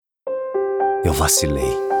Eu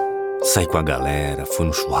vacilei. Saí com a galera, fui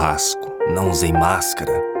no churrasco, não usei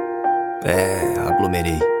máscara.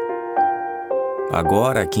 Aglomerei.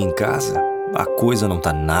 Agora, aqui em casa, a coisa não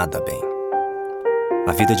tá nada bem.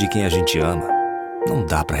 A vida de quem a gente ama não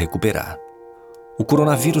dá pra recuperar. O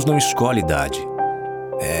coronavírus não escolhe idade.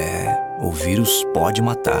 O vírus pode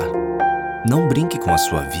matar. Não brinque com a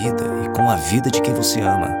sua vida e com a vida de quem você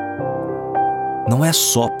ama. Não é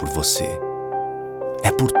só por você.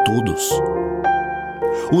 É por todos.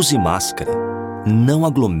 Use máscara, não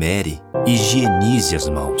aglomere, higienize as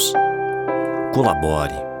mãos.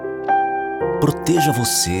 Colabore. Proteja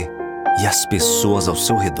você e as pessoas ao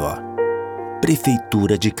seu redor.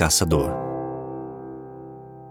 Prefeitura de Caçador.